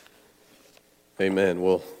Amen.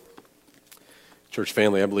 Well, church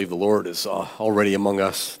family, I believe the Lord is already among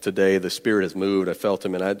us today. The Spirit has moved. I felt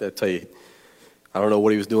Him, and I tell you, I don't know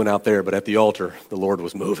what He was doing out there, but at the altar, the Lord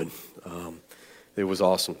was moving. It was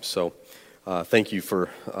awesome. So thank you for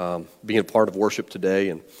being a part of worship today.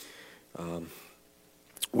 And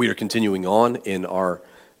we are continuing on in our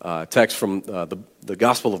text from the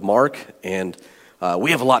Gospel of Mark, and we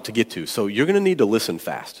have a lot to get to. So you're going to need to listen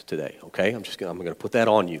fast today, okay? I'm going to put that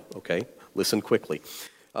on you, okay? Listen quickly.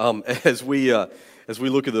 As we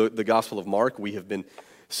look at the Gospel of Mark, we have been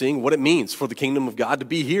seeing what it means for the kingdom of God to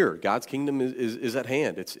be here. God's kingdom is at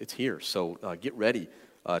hand. It's here. So get ready.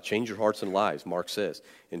 Change your hearts and lives, Mark says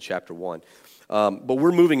in chapter 1. But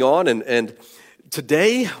we're moving on, and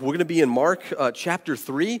today we're going to be in Mark chapter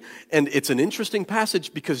 3, and it's an interesting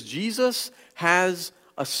passage because Jesus has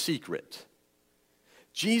a secret.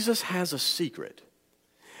 Jesus has a secret.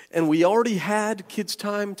 And we already had kids'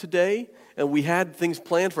 time today, and we had things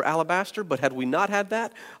planned for Alabaster, but had we not had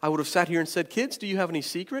that, I would have sat here and said, kids, do you have any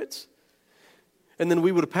secrets? And then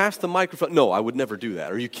we would have passed the microphone. No, I would never do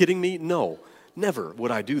that. Are you kidding me? No, never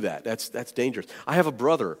would I do that. That's dangerous. I have a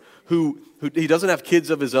brother who he doesn't have kids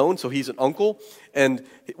of his own, so he's an uncle, and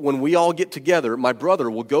when we all get together, my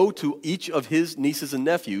brother will go to each of his nieces and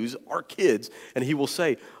nephews, our kids, and he will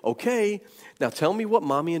say, now tell me what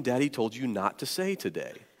mommy and daddy told you not to say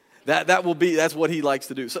today. That's what he likes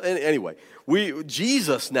to do. So anyway,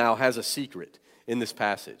 Jesus now has a secret in this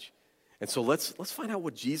passage. And so let's find out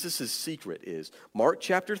what Jesus' secret is. Mark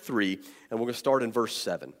chapter 3, and we're going to start in verse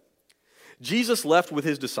 7. Jesus left with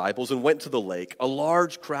his disciples and went to the lake. A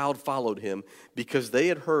large crowd followed him because they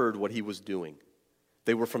had heard what he was doing.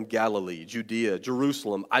 They were from Galilee, Judea,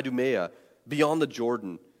 Jerusalem, Idumea, beyond the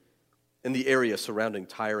Jordan, in the area surrounding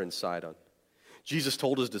Tyre and Sidon. Jesus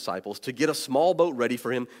told his disciples to get a small boat ready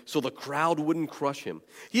for him so the crowd wouldn't crush him.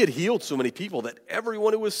 He had healed so many people that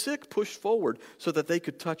everyone who was sick pushed forward so that they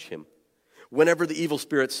could touch him. Whenever the evil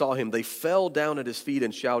spirits saw him, they fell down at his feet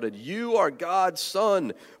and shouted, "You are God's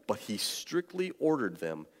Son." But he strictly ordered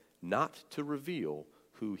them not to reveal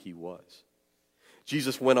who he was.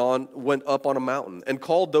 Jesus went up on a mountain and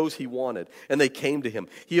called those he wanted, and they came to him.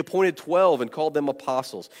 He appointed 12 and called them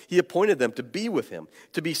apostles. He appointed them to be with him,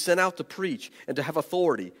 to be sent out to preach, and to have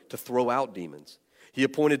authority to throw out demons. He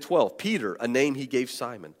appointed 12, Peter, a name he gave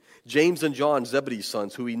Simon, James and John, Zebedee's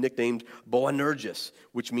sons, who he nicknamed Boanerges,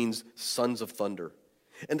 which means sons of thunder,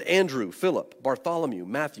 and Andrew, Philip, Bartholomew,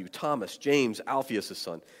 Matthew, Thomas, James, Alphaeus'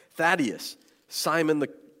 son, Thaddeus, Simon the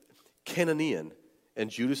Cananean, and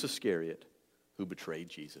Judas Iscariot, who betrayed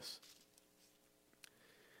Jesus.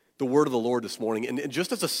 The word of the Lord this morning, and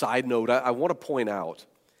just as a side note, I want to point out,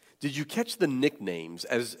 did you catch the nicknames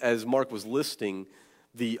as Mark was listing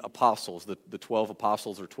the apostles, the 12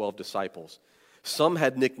 apostles or 12 disciples? Some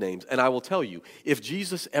had nicknames, and I will tell you, if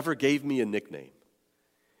Jesus ever gave me a nickname,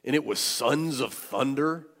 and it was Sons of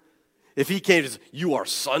Thunder, if he came and said, "You are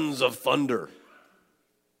Sons of Thunder,"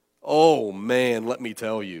 oh man, let me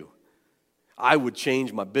tell you, I would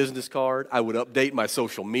change my business card. I would update my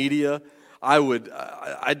social media.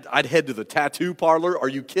 I'd head to the tattoo parlor. Are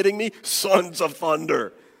you kidding me? Sons of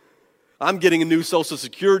Thunder. I'm getting a new Social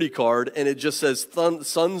Security card, and it just says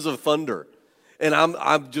Sons of Thunder. And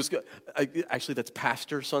actually, that's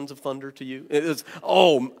Pastor Sons of Thunder to you.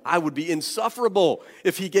 I would be insufferable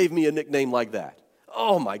if he gave me a nickname like that.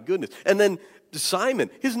 Oh, my goodness. And then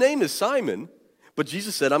Simon, his name is Simon, but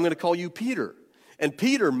Jesus said, "I'm going to call you Peter." And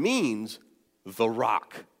Peter means the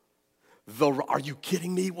rock. Are you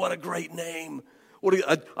kidding me? What a great name.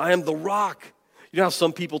 I am the rock. You know how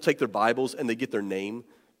some people take their Bibles and they get their name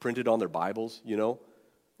printed on their Bibles, you know?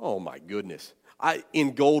 Oh my goodness.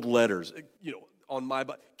 In gold letters, you know, on my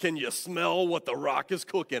Bible, can you smell what the rock is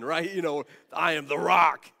cooking, right? You know, I am the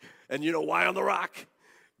rock. And you know why I'm the rock?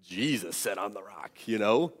 Jesus said I'm the rock, you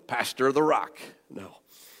know? Pastor the rock. No.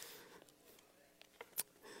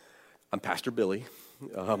 I'm Pastor Billy.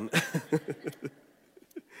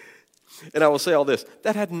 And I will say all this,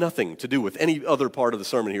 that had nothing to do with any other part of the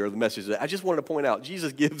sermon here or the message. I just wanted to point out,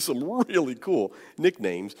 Jesus gives some really cool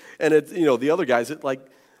nicknames, and it's, you know, the other guys,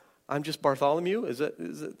 I'm just Bartholomew.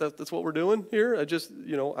 That's what we're doing here?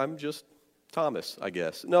 I'm just Thomas, I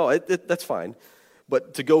guess. No, that's fine.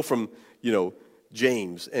 But to go from, you know,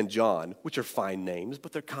 James and John, which are fine names,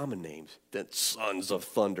 but they're common names, then Sons of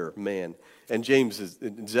Thunder, man. And James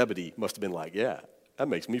and Zebedee must have been like, yeah, that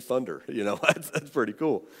makes me thunder. You know, that's pretty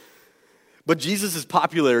cool. But Jesus'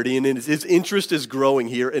 popularity and his interest is growing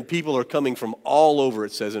here, and people are coming from all over,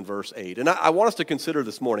 it says in verse 8. And I want us to consider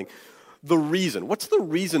this morning the reason. What's the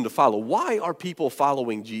reason to follow? Why are people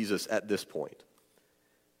following Jesus at this point?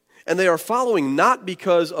 And they are following not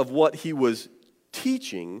because of what he was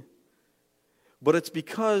teaching, but it's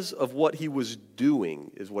because of what he was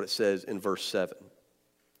doing, is what it says in verse 7.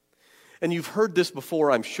 And you've heard this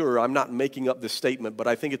before, I'm sure. I'm not making up this statement, but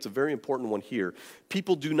I think it's a very important one here.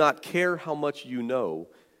 People do not care how much you know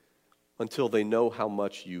until they know how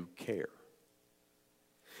much you care.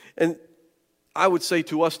 And I would say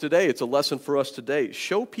to us today, it's a lesson for us today.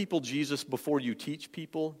 Show people Jesus before you teach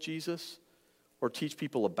people Jesus or teach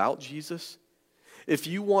people about Jesus. If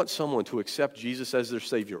you want someone to accept Jesus as their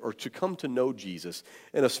Savior or to come to know Jesus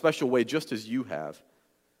in a special way just as you have,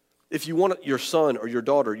 if you want your son or your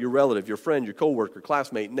daughter, your relative, your friend, your coworker,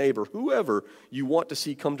 classmate, neighbor, whoever you want to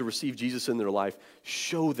see come to receive Jesus in their life,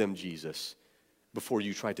 show them Jesus before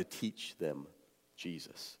you try to teach them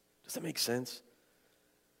Jesus. Does that make sense?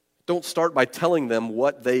 Don't start by telling them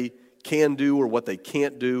what they can do or what they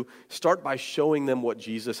can't do. Start by showing them what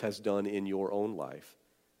Jesus has done in your own life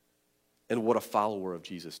and what a follower of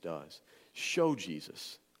Jesus does. Show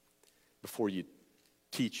Jesus before you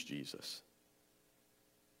teach Jesus.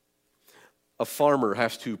 A farmer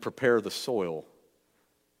has to prepare the soil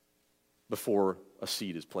before a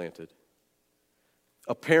seed is planted.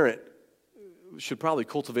 A parent should probably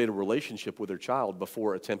cultivate a relationship with their child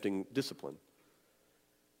before attempting discipline.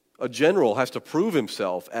 A general has to prove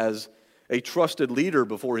himself as a trusted leader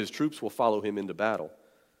before his troops will follow him into battle.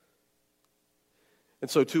 And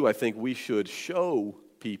so, too, I think we should show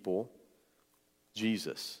people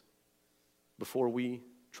Jesus before we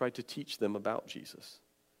try to teach them about Jesus.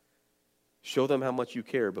 Show them how much you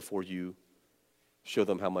care before you show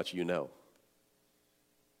them how much you know.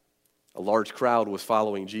 A large crowd was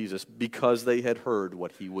following Jesus because they had heard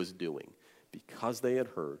what he was doing. Because they had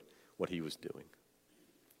heard what he was doing.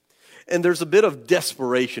 And there's a bit of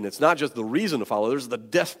desperation. It's not just the reason to follow. There's the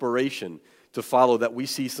desperation to follow that we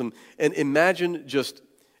see some. And imagine just,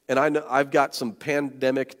 and I know I've got some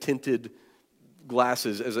pandemic-tinted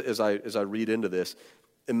glasses as I read into this.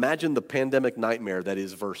 Imagine the pandemic nightmare that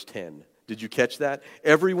is verse 10. Did you catch that?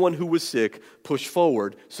 Everyone who was sick pushed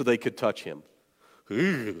forward so they could touch him.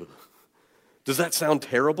 Ugh. Does that sound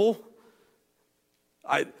terrible?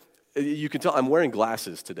 You can tell I'm wearing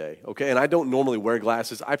glasses today, okay? And I don't normally wear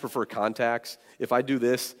glasses. I prefer contacts. If I do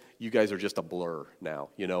this, you guys are just a blur now,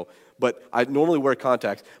 you know? But I normally wear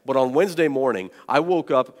contacts. But on Wednesday morning, I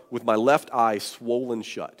woke up with my left eye swollen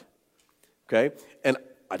shut, okay? And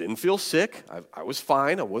I didn't feel sick. I was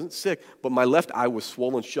fine. I wasn't sick. But my left eye was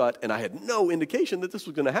swollen shut, and I had no indication that this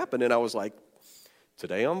was going to happen. And I was like,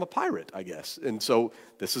 today I'm a pirate, I guess. And so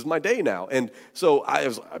this is my day now. And so I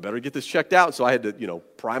better get this checked out. So I had to,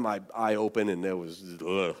 pry my eye open, and it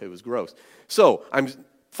was gross. So I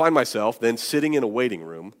find myself then sitting in a waiting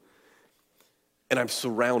room, and I'm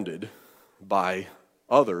surrounded by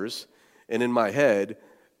others. And in my head,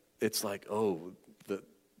 it's like, oh,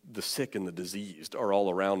 the sick and the diseased are all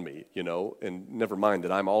around me, and never mind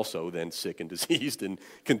that I'm also then sick and diseased and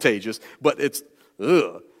contagious. But it's,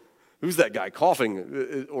 who's that guy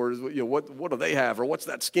coughing? Or what do they have? Or what's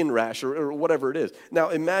that skin rash? Or whatever it is. Now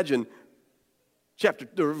imagine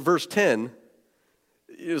verse 10.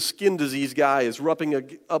 Skin disease guy is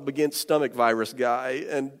rubbing up against stomach virus guy,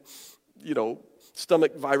 and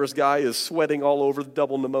stomach virus guy is sweating all over the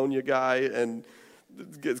double pneumonia guy and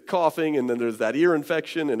gets coughing, and then there's that ear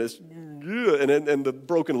infection, and it's and the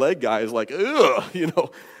broken leg guy is like,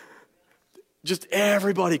 just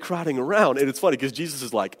everybody crowding around. And it's funny because Jesus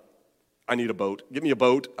is like, I need a boat. Give me a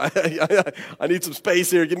boat. I need some space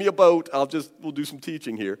here. Give me a boat. We'll do some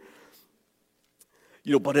teaching here.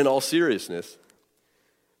 But in all seriousness,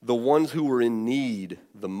 the ones who were in need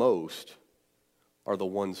the most are the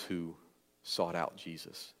ones who sought out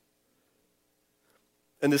Jesus.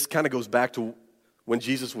 And this kind of goes back to when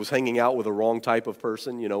Jesus was hanging out with a wrong type of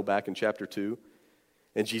person, back in chapter 2.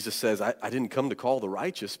 And Jesus says, I didn't come to call the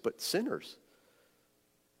righteous, but sinners.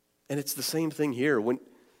 And it's the same thing here.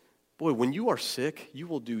 When you are sick, you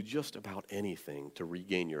will do just about anything to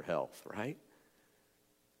regain your health, right?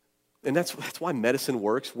 And that's why medicine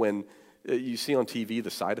works. When you see on TV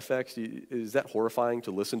the side effects, is that horrifying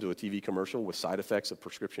to listen to a TV commercial with side effects of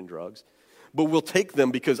prescription drugs? But we'll take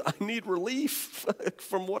them because I need relief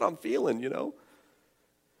from what I'm feeling,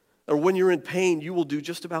 Or when you're in pain, you will do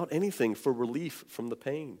just about anything for relief from the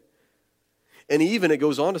pain. And even it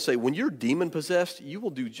goes on to say, when you're demon-possessed, you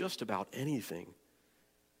will do just about anything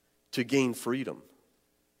to gain freedom.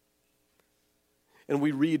 And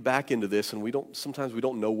we read back into this, and sometimes we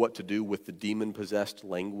don't know what to do with the demon-possessed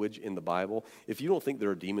language in the Bible. If you don't think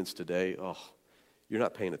there are demons today, you're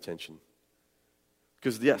not paying attention.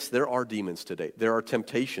 Because yes, there are demons today. There are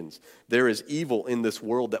temptations. There is evil in this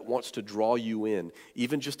world that wants to draw you in,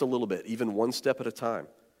 even just a little bit, even one step at a time.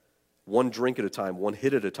 one drink at a time, one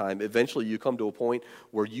hit at a time. Eventually you come to a point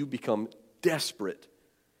where you become desperate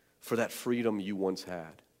for that freedom you once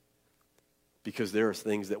had. Because there are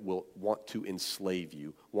things that will want to enslave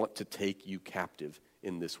you, want to take you captive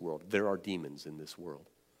in this world. There are demons in this world.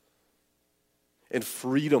 And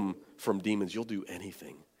freedom from demons, you'll do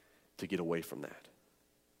anything to get away from that.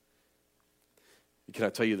 Can I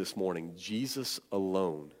tell you this morning, Jesus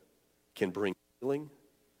alone can bring healing,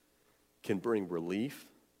 can bring relief,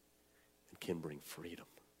 and can bring freedom.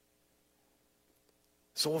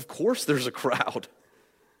 So of course there's a crowd.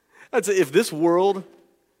 I'd say if this world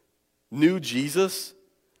knew Jesus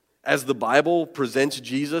as the Bible presents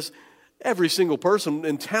Jesus, every single person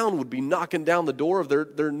in town would be knocking down the door of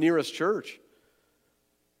their nearest church,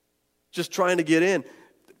 just trying to get in.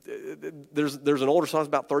 There's an older song, it's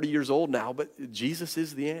about 30 years old now, but Jesus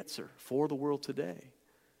is the answer for the world today.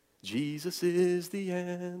 Jesus is the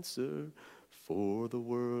answer for the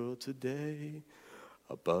world today.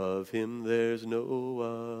 Above him there's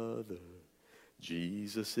no other.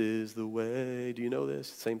 Jesus is the way. Do you know this?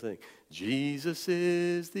 Same thing. Jesus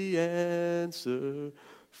is the answer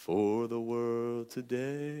for the world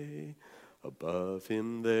today. Above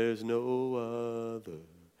him there's no other.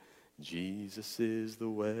 Jesus is the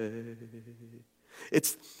way.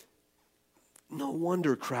 It's no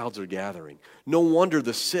wonder crowds are gathering. No wonder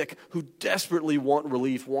the sick who desperately want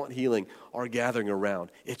relief, want healing, are gathering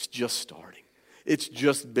around. It's just starting. It's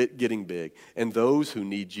just getting big. And those who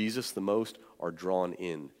need Jesus the most are drawn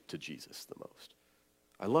in to Jesus the most.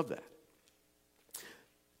 I love that.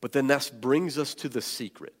 But then that brings us to the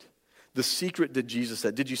secret. The secret that Jesus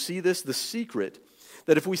said. Did you see this? The secret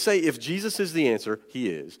that if we say, if Jesus is the answer, he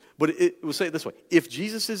is. But we'll say it this way. If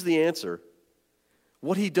Jesus is the answer,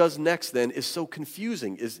 what he does next then is so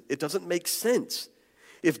confusing. It doesn't make sense.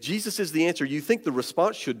 If Jesus is the answer, you think the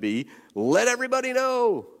response should be, let everybody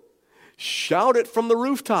know. Shout it from the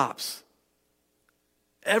rooftops.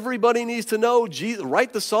 Everybody needs to know.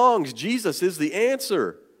 Write the songs. Jesus is the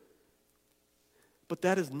answer. But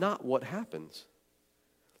that is not what happens.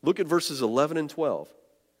 Look at verses 11 and 12.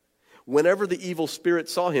 Whenever the evil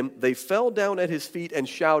spirits saw him, they fell down at his feet and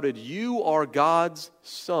shouted, "You are God's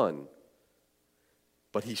Son."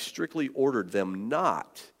 But he strictly ordered them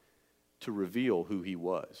not to reveal who he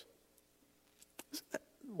was.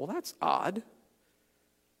 Well, that's odd.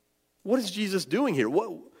 What is Jesus doing here?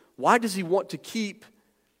 Why does he want to keep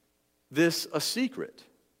this a secret?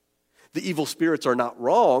 The evil spirits are not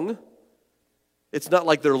wrong. It's not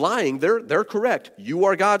like they're lying. They're correct. You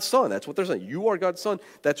are God's Son. That's what they're saying. You are God's Son.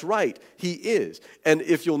 That's right. He is. And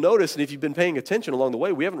if you'll notice, and if you've been paying attention along the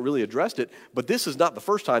way, we haven't really addressed it, but this is not the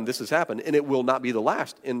first time this has happened, and it will not be the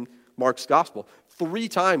last in Mark's gospel. 3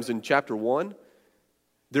 times in chapter 1,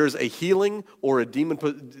 there's a healing or a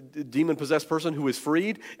demon-possessed person who is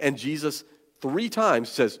freed, and Jesus 3 times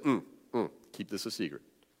says, keep this a secret.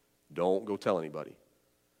 Don't go tell anybody.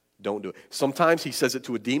 Don't do it. Sometimes he says it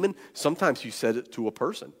to a demon. Sometimes he says it to a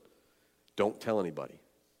person. Don't tell anybody.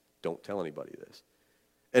 Don't tell anybody this.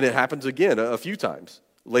 And it happens again a few times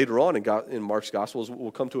later on in Mark's Gospels.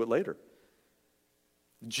 We'll come to it later.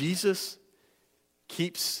 Jesus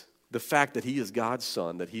keeps the fact that he is God's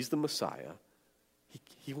Son, that he's the Messiah.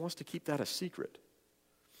 He wants to keep that a secret.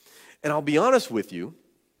 And I'll be honest with you,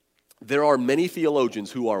 there are many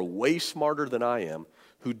theologians who are way smarter than I am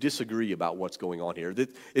who disagree about what's going on here.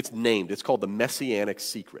 It's named. It's called the Messianic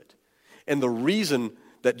secret. And the reason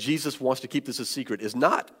that Jesus wants to keep this a secret is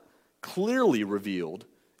not clearly revealed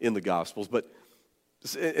in the Gospels,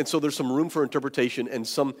 and so there's some room for interpretation and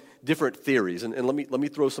some different theories. And let me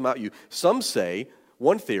throw some out you. Some say,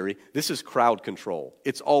 one theory, this is crowd control.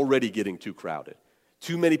 It's already getting too crowded.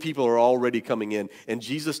 Too many people are already coming in, and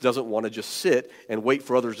Jesus doesn't want to just sit and wait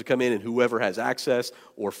for others to come in, and whoever has access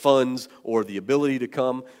or funds or the ability to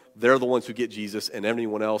come, they're the ones who get Jesus, and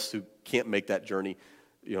anyone else who can't make that journey,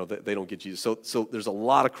 they don't get Jesus. So there's a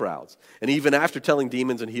lot of crowds. And even after telling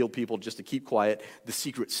demons and healed people just to keep quiet, the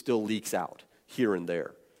secret still leaks out here and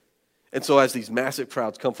there. And so as these massive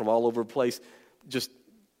crowds come from all over the place,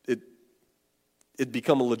 it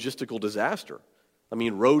become a logistical disaster. I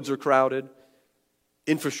mean, roads are crowded.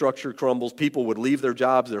 Infrastructure crumbles. People would leave their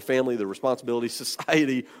jobs, their family, their responsibilities.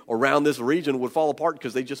 Society around this region would fall apart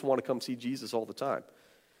because they just want to come see Jesus all the time.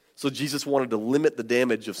 So Jesus wanted to limit the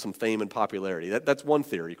damage of some fame and popularity. That's one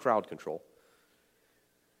theory, crowd control.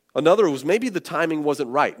 Another was maybe the timing wasn't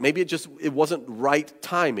right. Maybe it wasn't right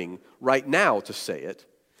timing right now to say it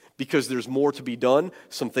because there's more to be done,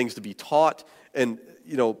 some things to be taught, and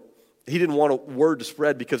he didn't want a word to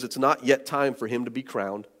spread because it's not yet time for him to be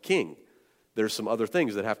crowned king. There's some other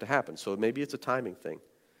things that have to happen. So maybe it's a timing thing.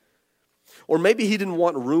 Or maybe he didn't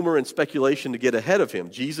want rumor and speculation to get ahead of him.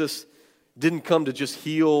 Jesus didn't come to just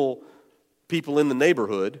heal people in the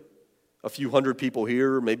neighborhood, a few hundred people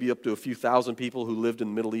here, maybe up to a few thousand people who lived in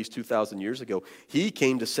the Middle East 2,000 years ago. He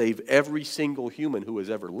came to save every single human who has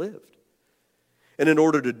ever lived. And in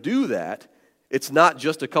order to do that, it's not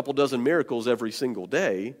just a couple dozen miracles every single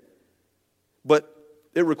day, but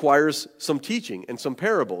it requires some teaching and some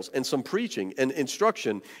parables and some preaching and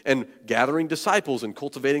instruction and gathering disciples and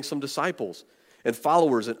cultivating some disciples and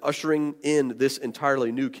followers and ushering in this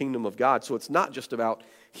entirely new kingdom of God. So it's not just about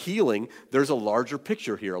healing. There's a larger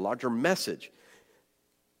picture here, a larger message.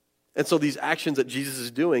 And so these actions that Jesus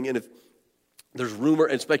is doing, and if there's rumor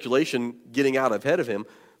and speculation getting out ahead of him,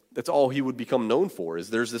 that's all he would become known for, is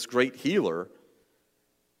there's this great healer.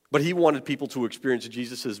 But he wanted people to experience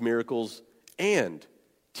Jesus' miracles and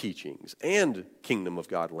teachings and kingdom of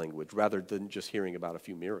God language rather than just hearing about a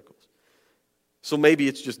few miracles. So maybe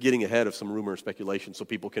it's just getting ahead of some rumor and speculation so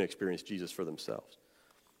people can experience Jesus for themselves.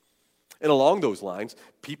 And along those lines,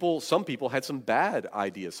 some people had some bad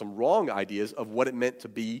ideas, some wrong ideas of what it meant to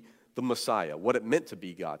be the Messiah, what it meant to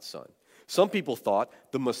be God's Son. Some people thought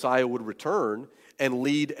the Messiah would return and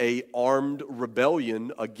lead an armed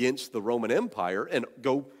rebellion against the Roman Empire and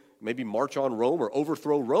go maybe march on Rome or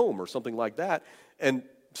overthrow Rome or something like that. And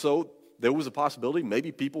so there was a possibility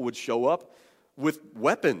maybe people would show up with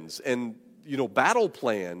weapons and battle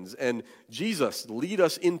plans, and Jesus, lead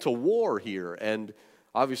us into war here. And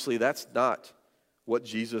obviously that's not what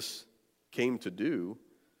Jesus came to do.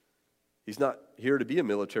 He's not here to be a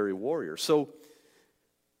military warrior. So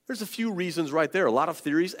there's a few reasons right there, a lot of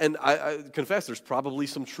theories, and I confess there's probably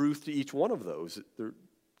some truth to each one of those. There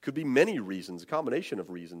could be many reasons, a combination of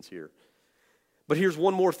reasons here. But here's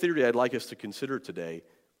one more theory I'd like us to consider today,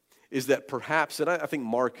 is that perhaps, and I think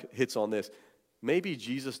Mark hits on this, maybe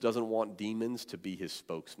Jesus doesn't want demons to be his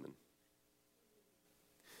spokesman.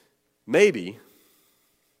 Maybe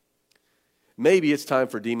it's time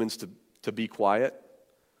for demons to be quiet,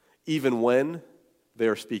 even when they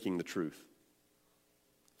are speaking the truth.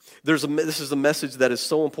 This is a message that is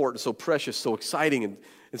so important, so precious, so exciting,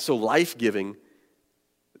 and so life-giving.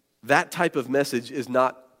 That type of message is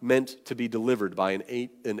not meant to be delivered by an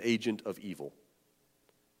agent of evil.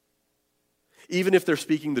 Even if they're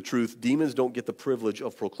speaking the truth, demons don't get the privilege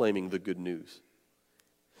of proclaiming the good news.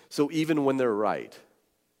 So even when they're right,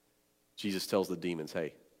 Jesus tells the demons,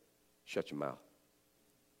 hey, shut your mouth.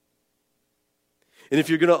 And if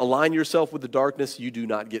you're going to align yourself with the darkness, you do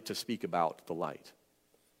not get to speak about the light.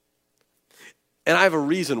 And I have a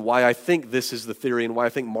reason why I think this is the theory and why I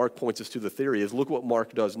think Mark points us to the theory is look what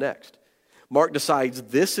Mark does next. Mark decides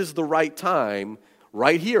this is the right time,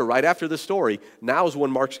 right here, right after the story. Now is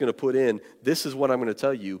when Mark's going to put in, this is what I'm going to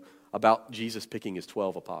tell you about Jesus picking his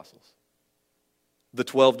 12 apostles, the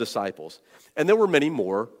 12 disciples. And there were many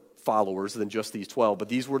more followers than just these 12, but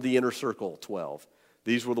these were the inner circle 12.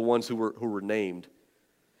 These were the ones who were named.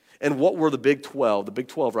 And what were the big 12? The big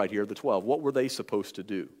 12 right here, the 12. What were they supposed to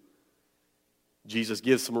do? Jesus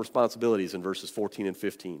gives some responsibilities in verses 14 and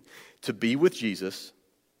 15. To be with Jesus,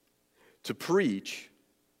 to preach,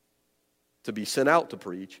 to be sent out to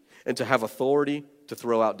preach, and to have authority to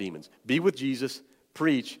throw out demons. Be with Jesus,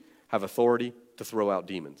 preach, have authority to throw out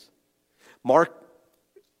demons. Mark,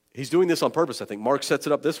 he's doing this on purpose, I think. Mark sets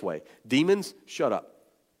it up this way. Demons, shut up.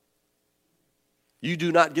 You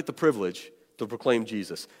do not get the privilege to proclaim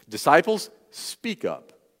Jesus. Disciples, speak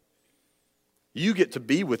up. You get to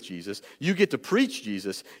be with Jesus. You get to preach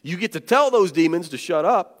Jesus. You get to tell those demons to shut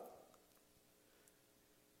up.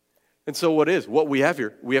 And so what we have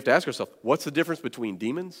here, we have to ask ourselves, what's the difference between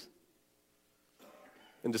demons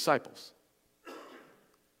and disciples?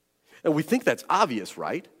 And we think that's obvious,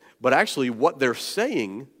 right? But actually what they're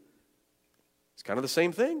saying is kind of the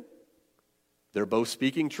same thing. They're both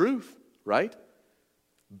speaking truth, right?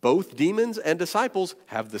 Both demons and disciples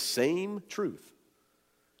have the same truth.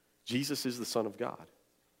 Jesus is the Son of God.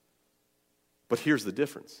 But here's the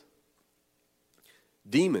difference.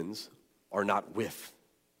 Demons are not with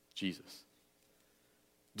Jesus.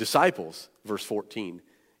 Disciples, verse 14,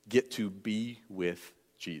 get to be with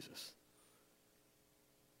Jesus.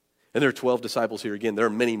 And there are 12 disciples here again. There are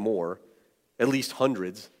many more, at least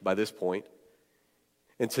hundreds by this point.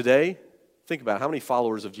 And today, think about it, how many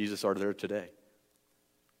followers of Jesus are there today?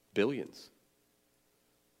 Billions.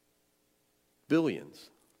 Billions.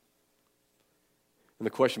 And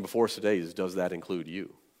the question before us today is, does that include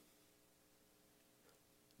you?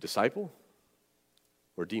 Disciple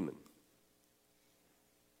or demon?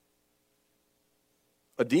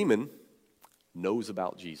 A demon knows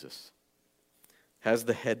about Jesus, has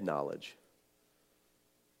the head knowledge.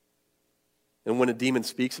 And when a demon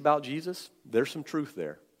speaks about Jesus, there's some truth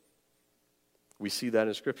there. We see that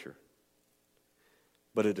in Scripture.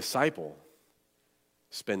 But a disciple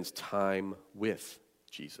spends time with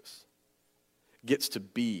Jesus, gets to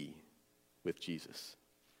be with Jesus.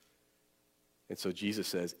 And so Jesus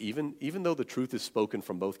says, even though the truth is spoken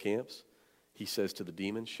from both camps, he says to the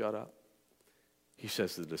demon, shut up. He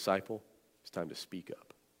says to the disciple, it's time to speak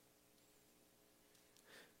up.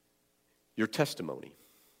 Your testimony,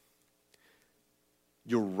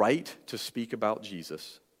 your right to speak about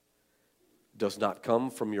Jesus, does not come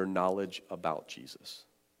from your knowledge about Jesus.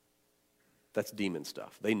 That's demon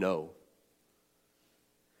stuff. They know.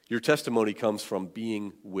 Your testimony comes from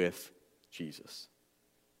being with Jesus,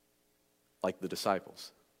 like the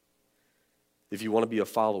disciples. If you want to be a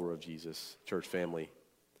follower of Jesus, church family,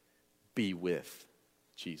 be with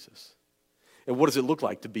Jesus. And what does it look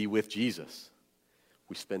like to be with Jesus?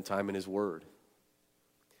 We spend time in his word.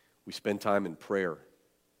 We spend time in prayer.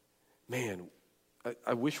 Man,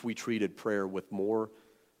 I wish we treated prayer with more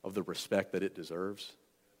of the respect that it deserves,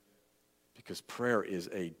 because prayer is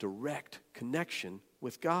a direct connection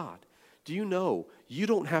with God. Do you know you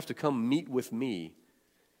don't have to come meet with me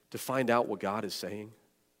to find out what God is saying?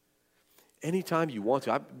 Anytime you want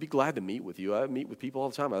to, I'd be glad to meet with you. I meet with people all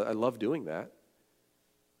the time. I love doing that.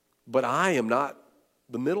 But I am not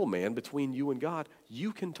the middleman between you and God.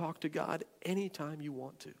 You can talk to God anytime you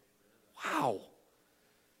want to. Wow.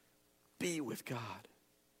 Be with God.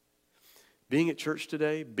 Being at church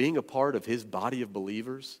today, being a part of his body of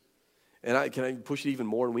believers, and can I push it even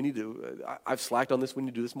more? And we need to, I've slacked on this, we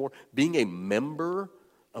need to do this more. Being a member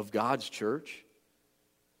of God's church,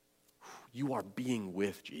 you are being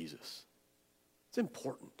with Jesus. It's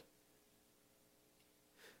important.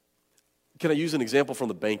 Can I use an example from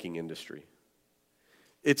the banking industry?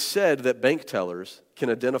 It's said that bank tellers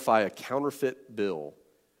can identify a counterfeit bill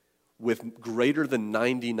with greater than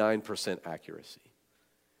 99% accuracy.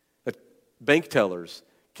 That bank tellers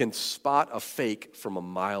can spot a fake from a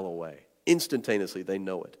mile away. Instantaneously, they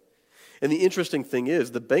know it. And the interesting thing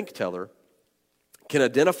is, the bank teller can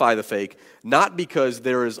identify the fake not because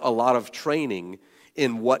there is a lot of training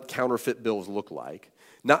in what counterfeit bills look like,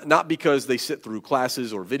 not because they sit through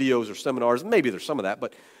classes or videos or seminars. Maybe there's some of that,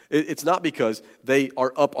 but it's not because they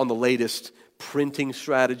are up on the latest printing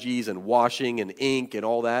strategies and washing and ink and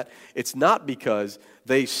all that. It's not because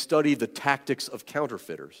they study the tactics of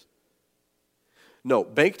counterfeiters. No,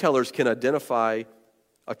 bank tellers can identify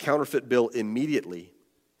a counterfeit bill immediately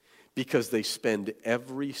because they spend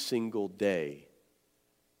every single day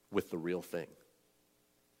with the real thing.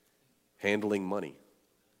 Handling money,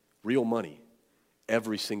 real money,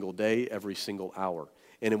 every single day, every single hour.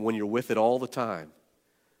 And when you're with it all the time,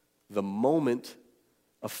 the moment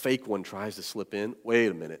a fake one tries to slip in,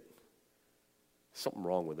 wait a minute, something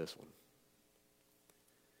wrong with this one.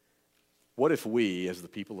 What if we, as the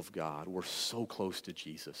people of God, were so close to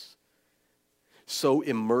Jesus, so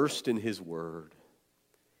immersed in his word,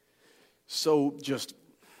 so just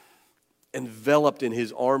enveloped in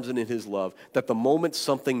his arms and in his love, that the moment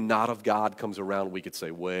something not of God comes around, we could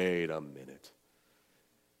say, wait a minute.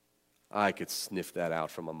 I could sniff that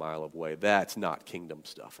out from a mile away. That's not kingdom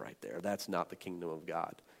stuff right there. That's not the kingdom of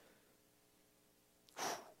God.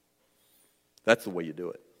 That's the way you do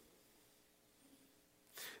it.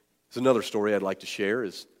 There's another story I'd like to share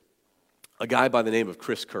is a guy by the name of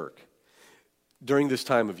Chris Kirk. During this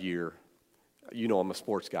time of year, you know I'm a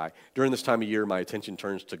sports guy. During this time of year, my attention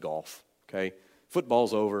turns to golf, okay?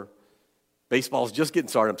 Football's over. Baseball's just getting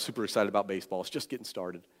started. I'm super excited about baseball. It's just getting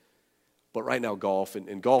started. But right now, golf,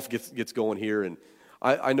 and golf gets going here. And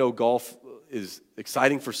I know golf is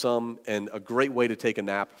exciting for some and a great way to take a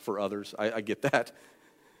nap for others. I get that.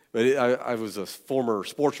 But I was a former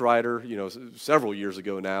sports writer, several years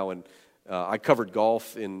ago now, and I covered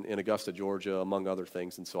golf in Augusta, Georgia, among other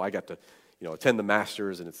things. And so I got to, attend the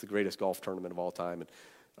Masters, and it's the greatest golf tournament of all time.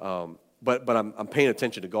 And but I'm paying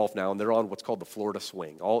attention to golf now, and they're on what's called the Florida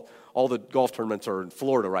Swing. All the golf tournaments are in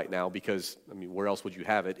Florida right now because, where else would you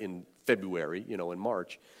have it in February, in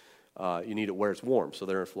March? You need it where it's warm, so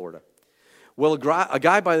they're in Florida. Well, a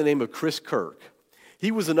guy by the name of Chris Kirk,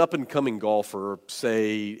 he was an up-and-coming golfer,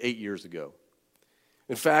 say, 8 years ago.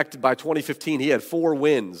 In fact, by 2015, he had 4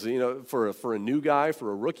 wins. For a new guy,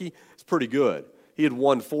 for a rookie, it's pretty good. He had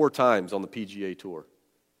won 4 times on the PGA Tour.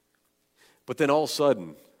 But then all of a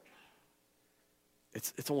sudden,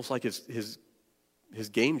 it's almost like his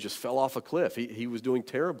game just fell off a cliff. He was doing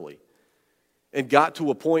terribly. And got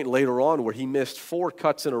to a point later on where he missed 4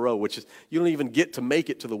 cuts in a row, which is, you don't even get to make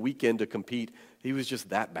it to the weekend to compete. He was just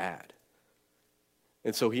that bad.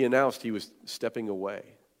 And so he announced he was stepping away.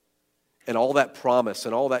 And all that promise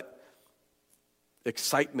and all that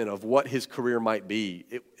excitement of what his career might be,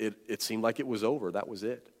 it seemed like it was over. That was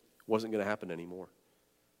it. It wasn't going to happen anymore.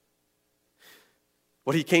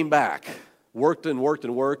 But he came back, worked and worked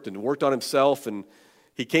and worked and worked on himself, and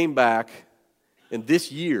he came back, and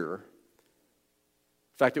this year,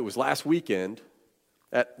 in fact, it was last weekend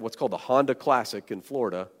at what's called the Honda Classic in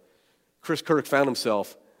Florida, Chris Kirk found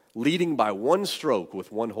himself leading by one stroke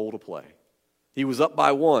with one hole to play. He was up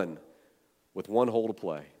by one with one hole to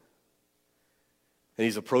play. And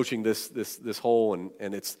he's approaching this hole,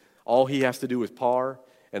 and it's all he has to do is par,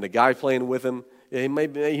 and the guy playing with him, he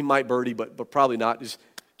might birdie, but probably not.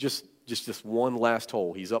 Just this one last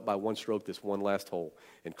hole. He's up by one stroke, this one last hole.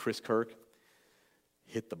 And Chris Kirk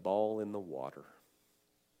hit the ball in the water.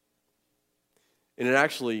 And it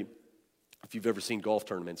actually, if you've ever seen golf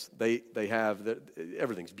tournaments, they have,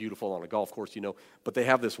 everything's beautiful on a golf course, but they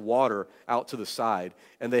have this water out to the side,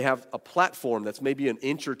 and they have a platform that's maybe an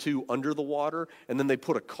inch or two under the water, and then they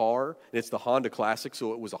put a car, and it's the Honda Classic,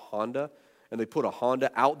 so it was a Honda, and they put a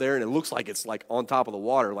Honda out there, and it looks like it's like on top of the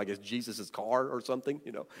water, like it's Jesus' car or something,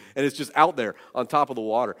 and it's just out there on top of the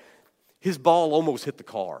water. His ball almost hit the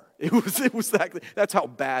car. It was that's how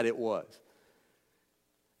bad it was.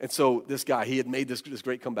 And so this guy, he had made this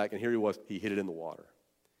great comeback, and here he was. He hit it in the water.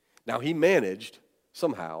 Now, he managed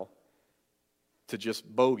somehow to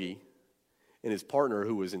just bogey, and his partner,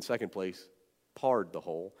 who was in second place, parred the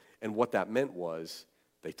hole. And what that meant was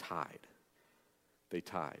they tied. They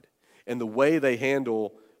tied. And the way they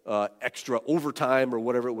handle extra overtime or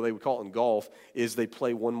whatever they would call it in golf is they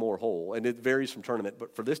play one more hole. And it varies from tournament,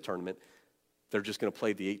 but for this tournament, they're just going to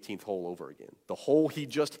play the 18th hole over again. The hole he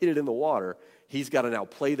just hit it in the water, he's got to now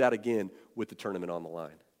play that again with the tournament on the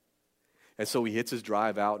line. And so he hits his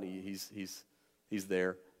drive out, and he's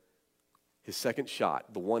there. His second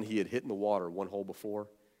shot, the one he had hit in the water one hole before,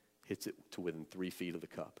 hits it to within 3 feet of the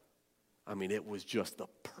cup. I mean, it was just the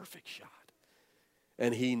perfect shot.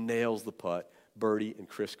 And he nails the putt, birdie, and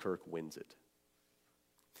Chris Kirk wins it.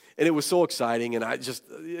 And it was so exciting,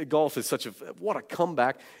 and golf is what a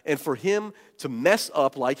comeback. And for him to mess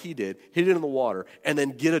up like he did, hit it in the water, and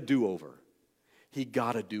then get a do-over. He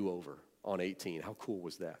got a do-over on 18. How cool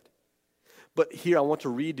was that? But here, I want to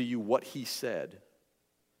read to you what he said.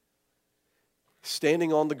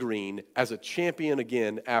 Standing on the green as a champion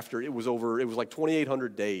again after it was like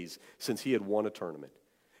 2,800 days since he had won a tournament.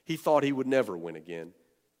 He thought he would never win again.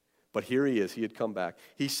 But here he is. He had come back.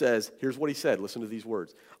 He says, here's what he said. Listen to these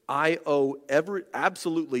words. I owe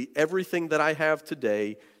absolutely everything that I have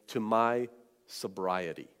today to my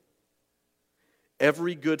sobriety.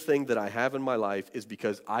 Every good thing that I have in my life is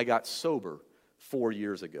because I got sober 4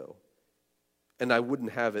 years ago. And I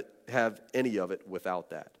wouldn't have any of it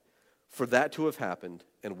without that. For that to have happened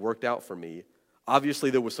and worked out for me, obviously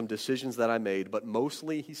there were some decisions that I made, but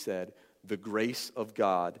mostly, he said, the grace of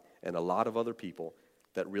God and a lot of other people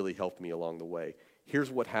that really helped me along the way.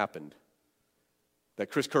 Here's what happened.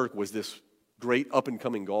 That Chris Kirk was this great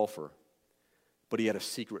up-and-coming golfer, but he had a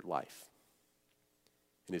secret life.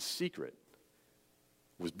 And his secret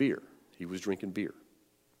was beer. He was drinking beer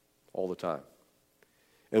all the time.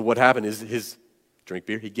 And what happened is his drink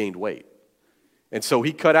beer, he gained weight. And so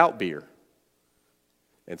he cut out beer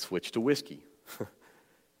and switched to whiskey.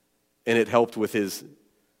 And it helped with his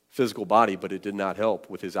physical body, but it did not help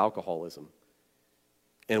with his alcoholism.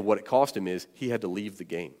 And what it cost him is he had to leave the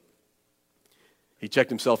game. He checked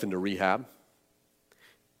himself into rehab.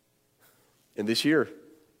 And this year,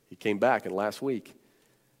 he came back, and last week,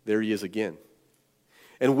 there he is again.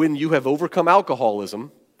 And when you have overcome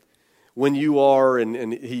alcoholism, when you are,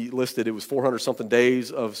 and he listed it was 400-something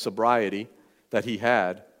days of sobriety that he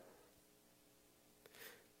had,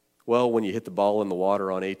 well, when you hit the ball in the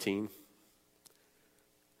water on 18,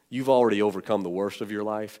 you've already overcome the worst of your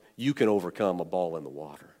life. You can overcome a ball in the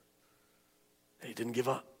water. And he didn't give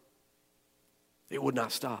up. It would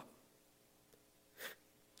not stop.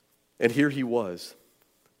 And here he was.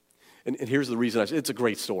 And here's the reason it's a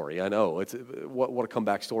great story. I know. It's what a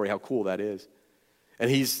comeback story, how cool that is. And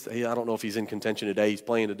I don't know if he's in contention today. He's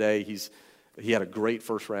playing today. He had a great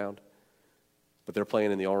first round. But they're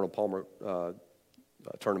playing in the Arnold Palmer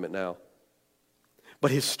tournament now. But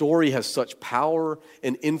his story has such power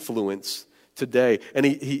and influence today. And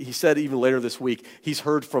he said even later this week, he's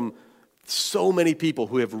heard from so many people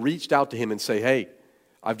who have reached out to him and say, hey,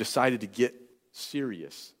 I've decided to get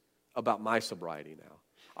serious about my sobriety now.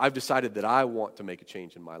 I've decided that I want to make a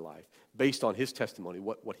change in my life based on his testimony,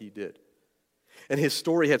 what he did. And his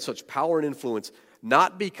story had such power and influence,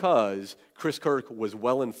 not because Chris Kirk was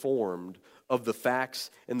well informed of the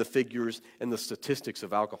facts and the figures and the statistics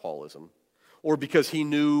of alcoholism, or because he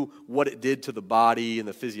knew what it did to the body and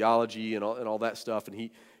the physiology and all that stuff,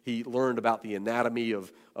 and he learned about the anatomy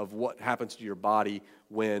of what happens to your body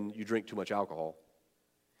when you drink too much alcohol.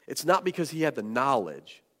 It's not because he had the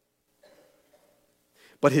knowledge,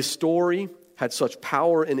 but his story had such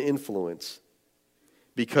power and influence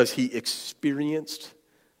because he experienced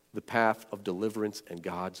the path of deliverance and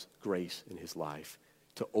God's grace in his life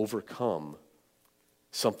to overcome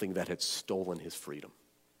something that had stolen his freedom.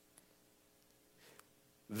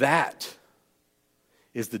 That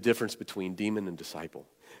is the difference between demon and disciple.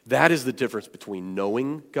 That is the difference between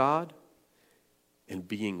knowing God and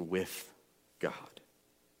being with God.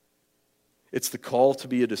 It's the call to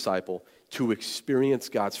be a disciple, to experience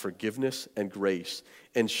God's forgiveness and grace,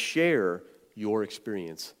 and share your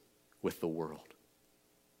experience with the world.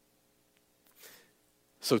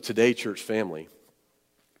 So today, church family,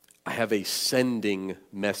 I have a sending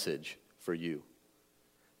message for you.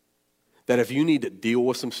 That if you need to deal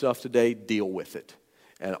with some stuff today, deal with it.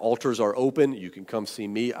 And altars are open. You can come see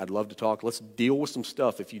me. I'd love to talk. Let's deal with some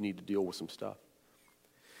stuff if you need to deal with some stuff.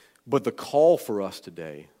 But the call for us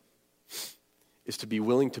today is to be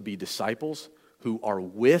willing to be disciples who are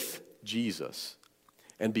with Jesus.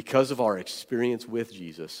 And because of our experience with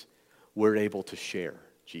Jesus, we're able to share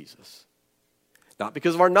Jesus. Not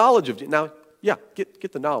because of our knowledge of Jesus. Now, yeah,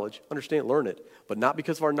 get the knowledge, understand, learn it. But not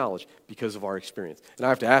because of our knowledge, because of our experience. And I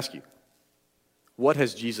have to ask you, what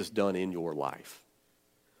has Jesus done in your life?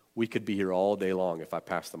 We could be here all day long if I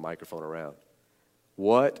pass the microphone around.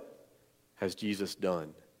 What has Jesus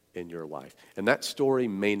done in your life? And that story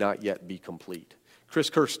may not yet be complete.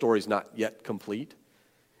 Chris Kerr's story is not yet complete.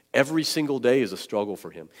 Every single day is a struggle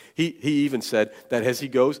for him. He even said that as he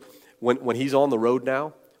goes, when he's on the road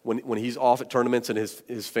now, when he's off at tournaments and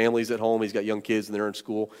his family's at home, he's got young kids and they're in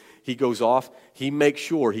school, he goes off, he makes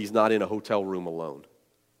sure he's not in a hotel room alone.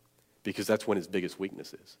 Because that's when his biggest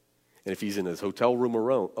weakness is. And if he's in his hotel room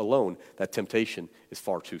alone, that temptation is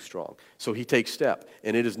far too strong. So he takes step.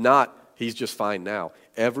 And it is not, he's just fine now.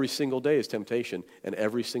 Every single day is temptation, and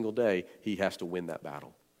every single day he has to win that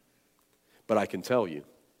battle. But I can tell you,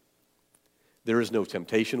 there is no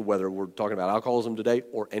temptation, whether we're talking about alcoholism today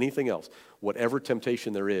or anything else. Whatever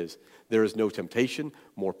temptation there is no temptation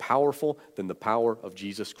more powerful than the power of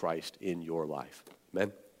Jesus Christ in your life.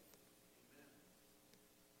 Amen?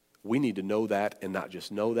 We need to know that, and not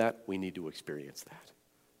just know that, we need to experience that.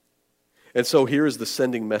 And so here is the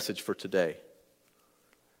sending message for today.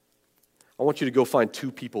 I want you to go find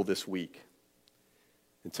 2 people this week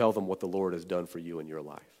and tell them what the Lord has done for you in your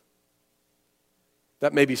life.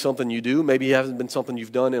 That may be something you do. Maybe it hasn't been something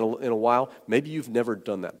you've done in a while. Maybe you've never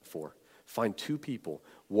done that before. Find 2 people.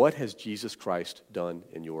 What has Jesus Christ done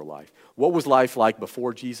in your life? What was life like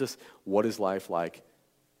before Jesus? What is life like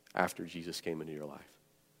after Jesus came into your life?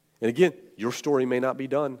 And again, your story may not be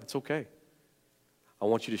done. It's okay. I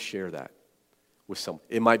want you to share that with someone.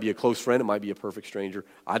 It might be a close friend. It might be a perfect stranger.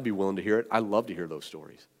 I'd be willing to hear it. I love to hear those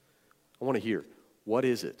stories. I want to hear, what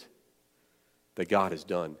is it that God has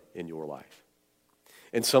done in your life?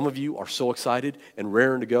 And some of you are so excited and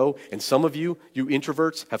raring to go. And some of you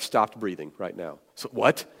introverts, have stopped breathing right now. So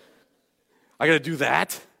what? I got to do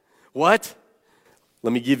that? What?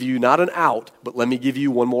 Let me give you not an out, but let me give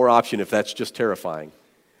you one more option if that's just terrifying.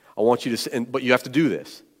 I want you to, but you have to do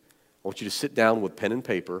this. I want you to sit down with pen and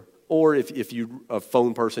paper, or if you're a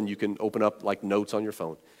phone person, you can open up like notes on your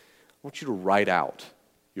phone. I want you to write out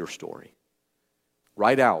your story.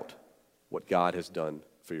 Write out what God has done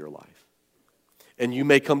for your life. And you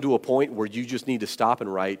may come to a point where you just need to stop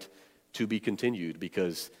and write to be continued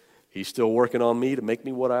because he's still working on me to make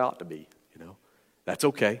me what I ought to be. That's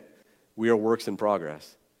okay. We are works in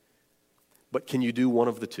progress. But can you do one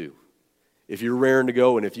of the 2? If you're raring to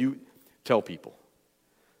go and if you tell people,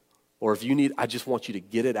 or if you need, I just want you to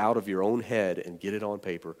get it out of your own head and get it on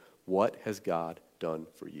paper. What has God done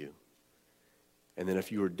for you? And then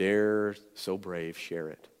if you are so brave, share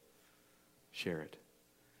it. Share it.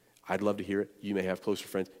 I'd love to hear it. You may have closer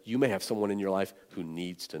friends. You may have someone in your life who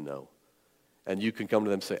needs to know. And you can come to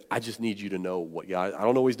them and say, I just need you to know what God, I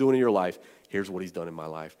don't know what he's doing in your life. Here's what he's done in my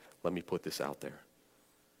life. Let me put this out there.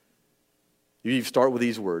 You start with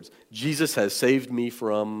these words. Jesus has saved me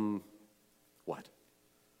from what?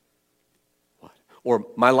 What? Or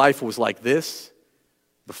my life was like this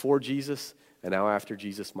before Jesus, and now after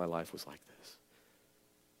Jesus, my life was like this.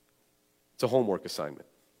 It's a homework assignment.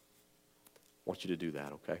 I want you to do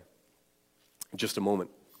that, okay? In just a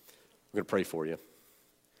moment, I'm going to pray for you.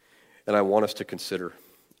 And I want us to consider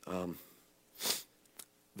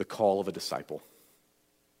the call of a disciple.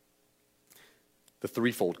 The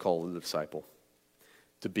threefold call of the disciple.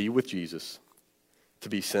 To be with Jesus, to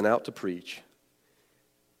be sent out to preach,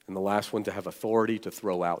 And the last one, to have authority to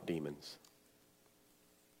throw out demons.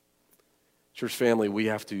 Church family, we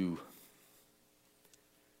have to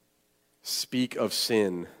speak of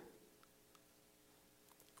sin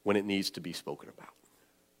when it needs to be spoken about.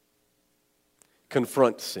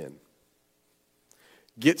 Confront sin.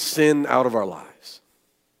 Get sin out of our lives.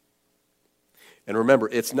 And remember,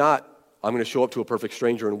 it's not, I'm going to show up to a perfect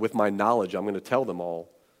stranger and with my knowledge, I'm going to tell them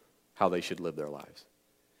all how they should live their lives.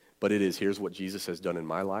 But it is, here's what Jesus has done in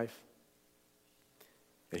my life.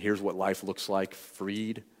 And here's what life looks like,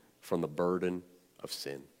 freed from the burden of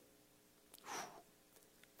sin. Whew.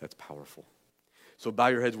 That's powerful. So bow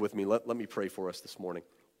your heads with me. Let me pray for us this morning.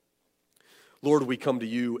 Lord, we come to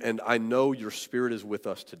you, and I know your Spirit is with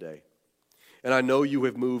us today. And I know you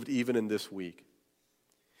have moved even in this week.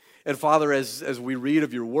 And Father, as we read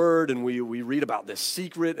of your word and we read about this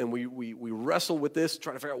secret and we wrestle with this,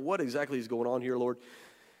 trying to figure out what exactly is going on here, Lord,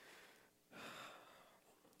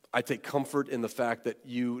 I take comfort in the fact that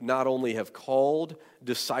you not only have called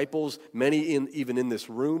disciples, many even in this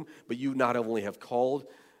room, but you not only have called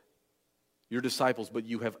your disciples, but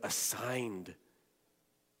you have assigned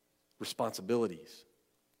responsibilities.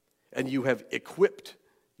 And you have equipped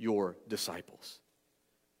your disciples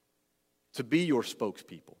to be your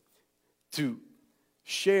spokespeople, to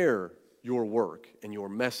share your work and your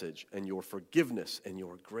message and your forgiveness and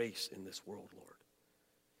your grace in this world, Lord.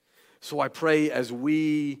 So I pray as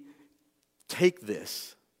we take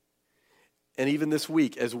this, and even this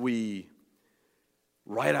week, as we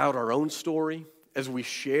write out our own story, as we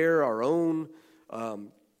share our own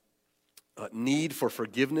need for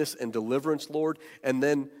forgiveness and deliverance, Lord, and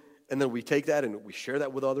then we take that and we share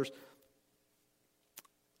that with others.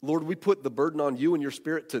 Lord, we put the burden on you and your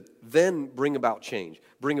Spirit to then bring about change,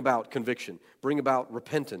 bring about conviction, bring about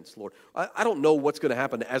repentance, Lord. I don't know what's going to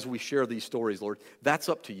happen as we share these stories, Lord. That's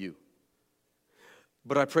up to you.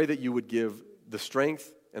 But I pray that you would give the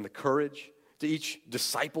strength and the courage to each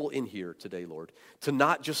disciple in here today, Lord, to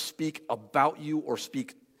not just speak about you or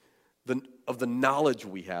speak of the knowledge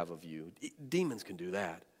we have of you. Demons can do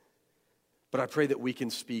that. But I pray that we can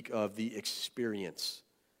speak of the experience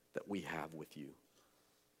that we have with you,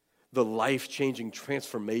 the life-changing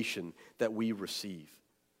transformation that we receive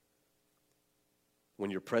when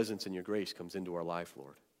your presence and your grace comes into our life,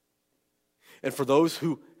 Lord. And for those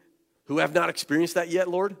who have not experienced that yet,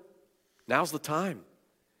 Lord, now's the time.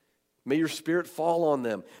 May your Spirit fall on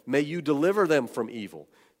them. May you deliver them from evil.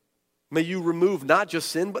 May you remove not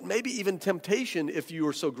just sin, but maybe even temptation if you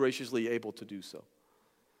are so graciously able to do so.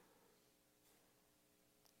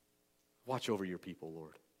 Watch over your people,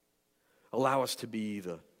 Lord. Allow us to be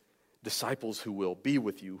the disciples who will be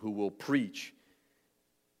with you, who will preach,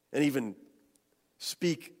 and even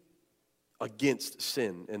speak against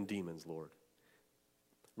sin and demons, Lord,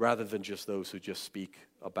 rather than just those who just speak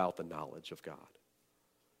about the knowledge of God.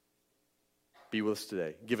 Be with us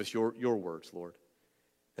today. Give us your words, Lord,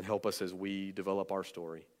 and help us as we develop our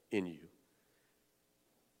story in you.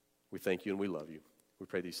 We thank you and we love you. We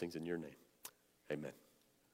pray these things in your name. Amen.